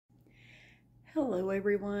Hello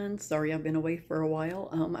everyone. Sorry I've been away for a while.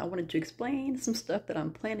 I wanted to explain some stuff that I'm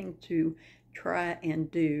planning to try and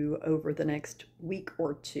do over the next week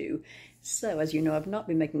or two. So as you know, I've not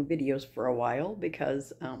been making videos for a while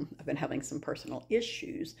because I've been having some personal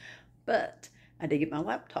issues, but I did get my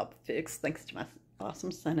laptop fixed thanks to my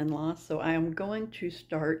awesome son-in-law. So I am going to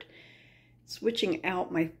start switching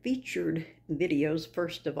out my featured videos.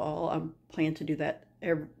 First of all, I plan to do that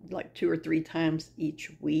like 2 or 3 times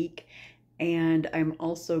each week. And I'm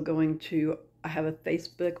also going to, I have a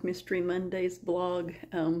Facebook Mystery Mondays blog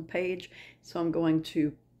page, so I'm going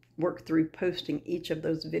to work through posting each of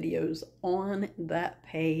those videos on that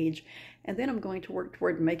page. And then I'm going to work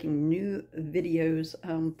toward making new videos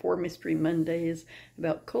for Mystery Mondays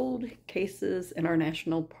about cold cases in our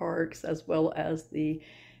national parks, as well as the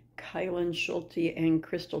Kylan Schulte and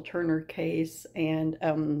Crystal Turner case, and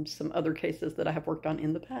some other cases that I have worked on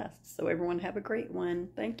in the past. So everyone have a great one.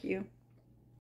 Thank you.